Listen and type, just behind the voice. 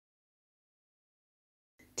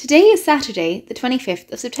Today is Saturday, the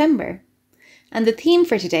 25th of September, and the theme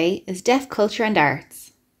for today is Deaf Culture and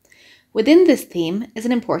Arts. Within this theme is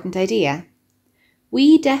an important idea.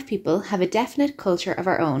 We deaf people have a definite culture of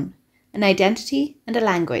our own, an identity and a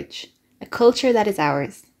language, a culture that is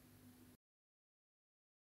ours.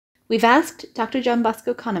 We've asked Dr.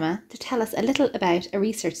 Bosco Conama to tell us a little about a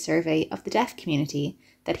research survey of the deaf community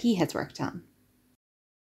that he has worked on.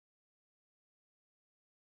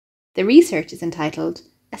 The research is entitled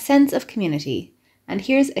A Sense of Community, and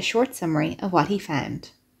here's a short summary of what he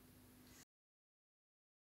found.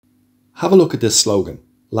 Have a look at this slogan,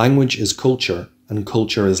 language is culture and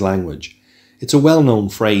culture is language. It's a well-known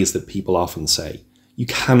phrase that people often say. You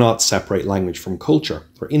cannot separate language from culture.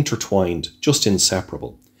 They're intertwined, just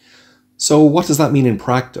inseparable. So what does that mean in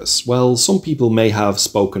practice? Well, some people may have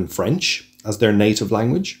spoken French as their native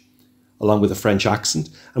language, along with a French accent,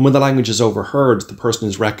 and when the language is overheard, the person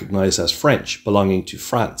is recognised as French, belonging to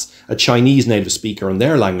France. A Chinese native speaker in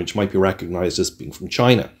their language might be recognised as being from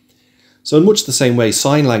China. So in much the same way,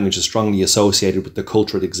 sign language is strongly associated with the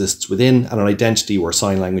culture it exists within and an identity where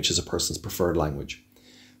sign language is a person's preferred language.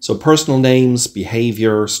 So personal names,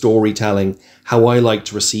 behaviour, storytelling, how I like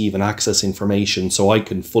to receive and access information so I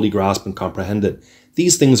can fully grasp and comprehend it,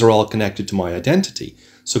 these things are all connected to my identity.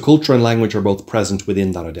 So culture and language are both present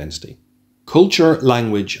within that identity. Culture,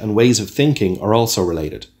 language and ways of thinking are also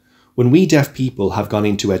related. When we deaf people have gone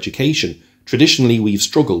into education, traditionally we've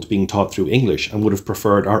struggled being taught through English and would have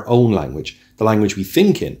preferred our own language, the language we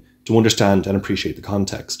think in, to understand and appreciate the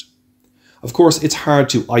context. Of course, it's hard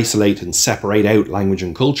to isolate and separate out language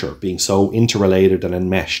and culture, being so interrelated and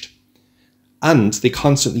enmeshed. And they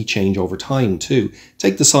constantly change over time too.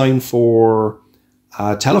 Take the sign for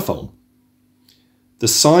a telephone. The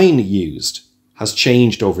sign used has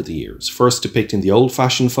changed over the years, first depicting the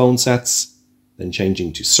old-fashioned phone sets, then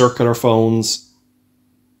changing to circular phones,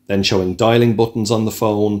 then showing dialing buttons on the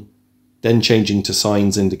phone, then changing to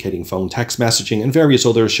signs indicating phone text messaging, and various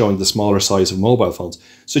others showing the smaller size of mobile phones.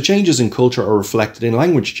 So changes in culture are reflected in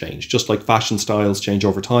language change, just like fashion styles change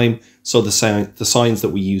over time, so the signs that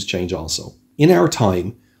we use change also. In our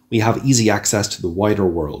time, we have easy access to the wider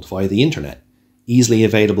world via the internet, easily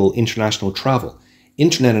available international travel,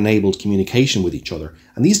 internet-enabled communication with each other,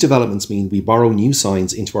 and these developments mean we borrow new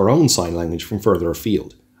signs into our own sign language from further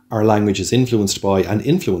afield. Our language is influenced by and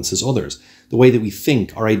influences others. The way that we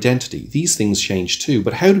think, our identity, these things change too,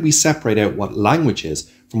 but how do we separate out what language is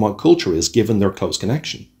from what culture is given their close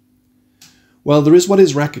connection? Well, there is what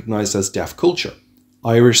is recognised as deaf culture.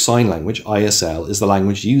 Irish Sign Language, ISL, is the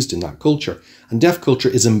language used in that culture, and deaf culture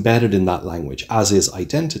is embedded in that language, as is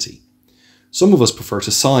identity. Some of us prefer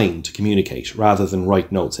to sign to communicate rather than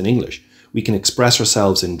write notes in English. We can express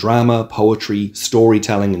ourselves in drama, poetry,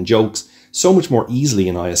 storytelling and jokes so much more easily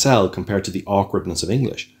in ISL compared to the awkwardness of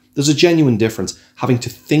English. There's a genuine difference having to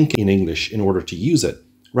think in English in order to use it,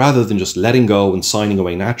 rather than just letting go and signing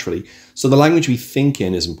away naturally. So the language we think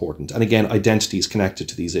in is important, and again, identity is connected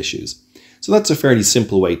to these issues. So that's a fairly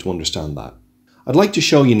simple way to understand that. I'd like to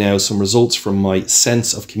show you now some results from my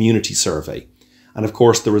Sense of Community survey. And of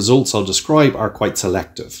course, the results I'll describe are quite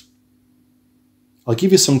selective. I'll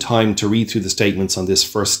give you some time to read through the statements on this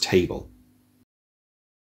first table.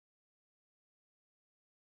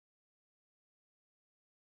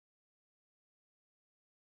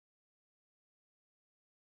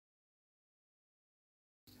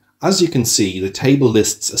 As you can see, the table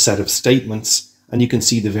lists a set of statements, and you can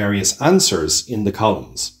see the various answers in the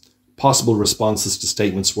columns. Possible responses to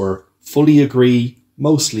statements were fully agree,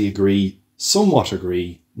 mostly agree, somewhat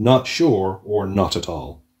agree, not sure, or not at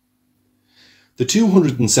all. The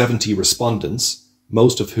 270 respondents,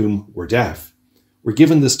 most of whom were deaf, were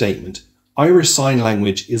given the statement, Irish Sign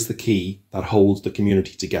Language is the key that holds the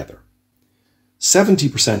community together.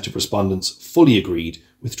 70% of respondents fully agreed,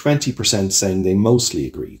 with 20% saying they mostly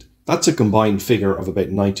agreed. That's a combined figure of about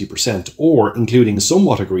 90%, or, including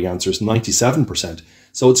somewhat agree answers, 97%.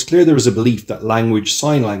 So it's clear there is a belief that language,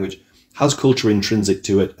 sign language, has culture intrinsic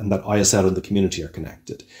to it and that ISL and the community are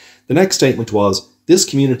connected. The next statement was, this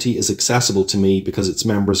community is accessible to me because its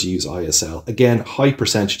members use ISL. Again, high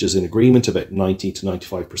percentages in agreement, about 90 to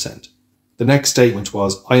 95%. The next statement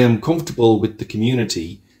was, I am comfortable with the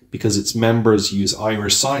community because its members use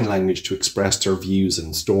Irish Sign Language to express their views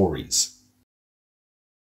and stories.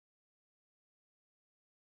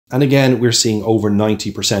 And again, we're seeing over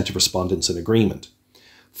 90% of respondents in agreement.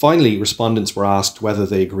 Finally, respondents were asked whether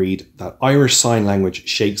they agreed that Irish Sign Language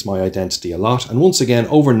shapes my identity a lot, and once again,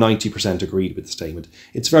 over 90% agreed with the statement.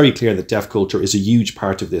 It's very clear that deaf culture is a huge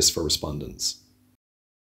part of this for respondents.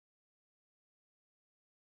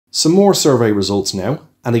 Some more survey results now.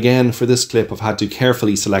 And again, for this clip, I've had to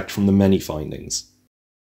carefully select from the many findings.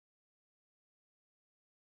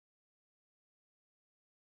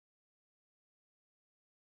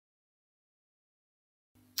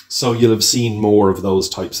 So you'll have seen more of those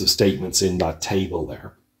types of statements in that table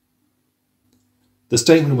there. The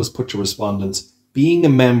statement was put to respondents, being a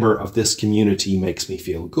member of this community makes me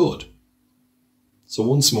feel good. So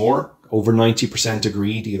once more, over 90%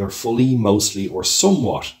 agreed either fully, mostly, or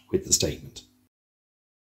somewhat with the statement.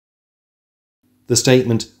 The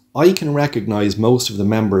statement, I can recognise most of the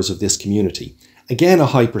members of this community. Again, a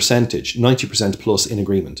high percentage, 90% plus in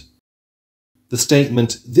agreement. The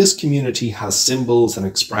statement, this community has symbols and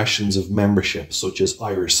expressions of membership such as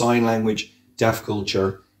Irish Sign Language, deaf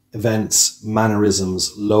culture, events,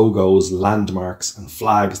 mannerisms, logos, landmarks, and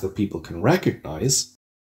flags that people can recognise.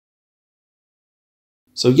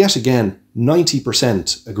 So yet again,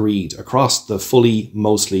 90% agreed across the fully,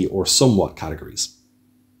 mostly, or somewhat categories.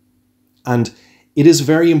 And it is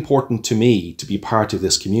very important to me to be part of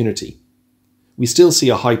this community. We still see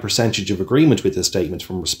a high percentage of agreement with this statement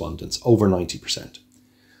from respondents, over 90%.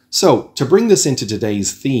 So, to bring this into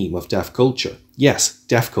today's theme of deaf culture, yes,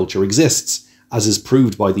 deaf culture exists, as is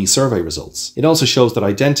proved by these survey results. It also shows that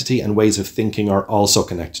identity and ways of thinking are also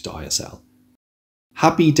connected to ISL.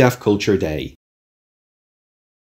 Happy Deaf Culture Day.